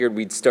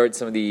We'd start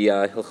some of the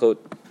Hilchot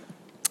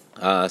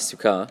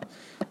Sukkah.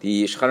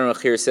 The Shulchan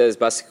Aruch here says,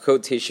 "Basukot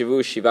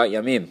teshavu shivat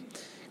yamim."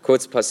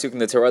 Quotes pasuk in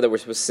the Torah that we're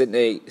supposed to sit in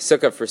a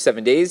sukkah for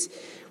 7 days.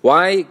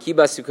 Why? Ki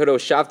basukoto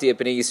shavti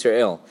b'nei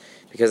Yisrael.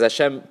 Because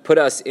Hashem put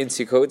us in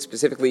Sukkot,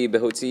 specifically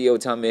behotzi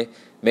otam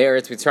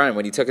me'eretz Mitzrayim,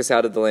 when He took us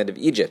out of the land of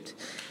Egypt.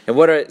 And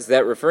what is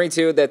that referring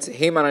to? That's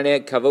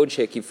heimananeh kavod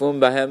shekifum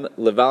bahem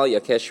leval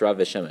yakesh rav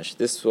v'shemesh.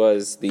 This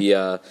was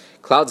the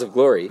clouds of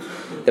glory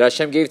that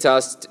Hashem gave to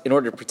us in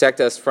order to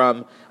protect us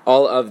from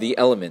all of the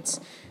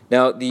elements.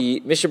 Now,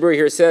 the Mishnah Berurah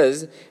here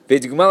says,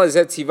 "V'dugma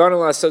lezet tivanu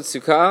la'asot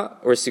sukkah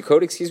or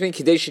Sukkot,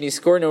 kidei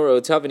sheniskor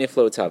nora'otav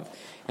v'niflotav."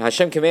 And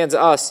Hashem commands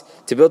us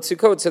to build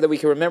Sukkot so that we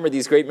can remember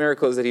these great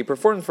miracles that He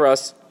performed for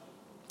us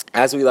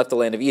as we left the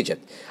land of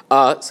Egypt.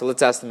 So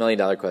let's ask the $1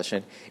 million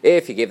question.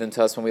 If He gave them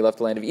to us when we left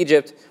the land of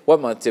Egypt, what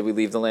month did we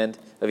leave the land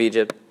of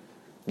Egypt?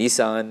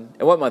 Nisan.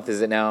 And what month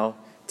is it now?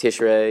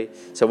 Tishrei.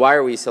 So why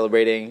are we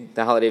celebrating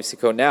the holiday of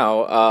Sukkot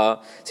now?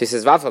 So he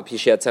says, "V'afal pi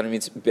sheyatzanu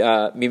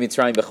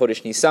mimitzrayim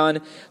b'chodesh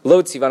Nisan,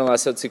 lo tzivanu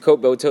la'asot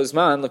Sukkot be'oto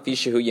zman lefi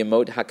shehu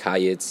yemot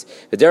hakayitz.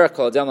 V'derech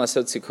kol adam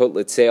la'asot Sukkot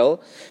l'tzeil,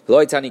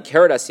 v'lo itani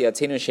keret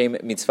asiyatenu shem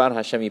mitzvat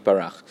Hashem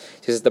yiparach."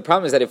 He says the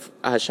problem is that if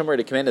Hashem were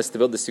to command us to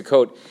build the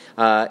Sukkot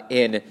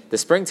in the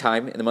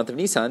springtime, in the month of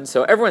Nisan,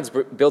 so everyone's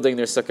building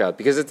their Sukkah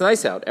because it's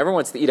nice out. Everyone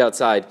wants to eat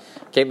outside.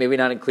 Okay, maybe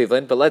not in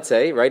Cleveland, but let's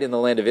say right in the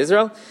land of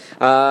Israel.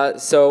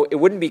 So it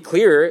wouldn't be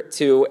clear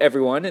to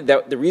everyone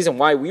that the reason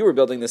why we were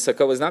building the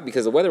sukkah was not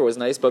because the weather was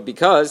nice, but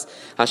because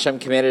Hashem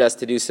commanded us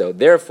to do so.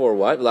 Therefore,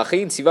 what? So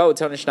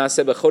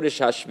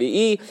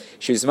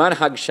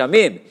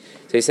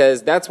he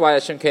says that's why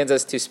Hashem commands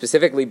us to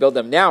specifically build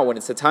them now when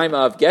it's the time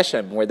of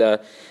Geshem, where the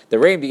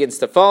rain begins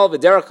to fall.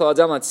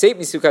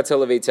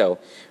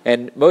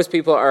 And most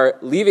people are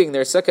leaving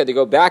their sukkah to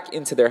go back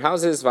into their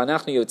houses.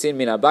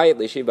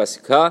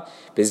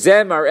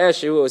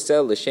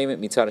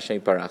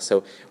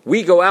 So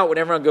we go out when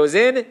everyone goes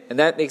in, and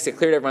that makes it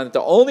clear to everyone that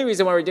the only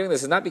reason why we're doing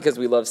this is not because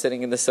we love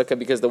sitting in the sukkah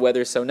because the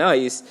weather's so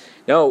nice.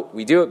 No,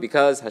 we do it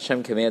because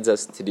Hashem commands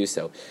us to do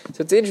so.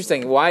 So it's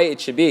interesting why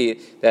it should be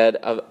that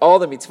of all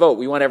the mitzvot,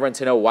 we want everyone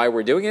to know why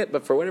we're doing it,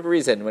 but for whatever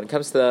reason, when it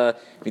comes to the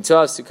mitzvah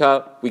of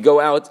sukkah, we go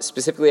out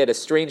specifically at a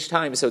strange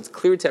time, so it's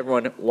clear to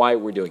everyone why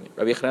we're doing it.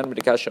 Rabbi Chanan ben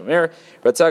Akash Omer,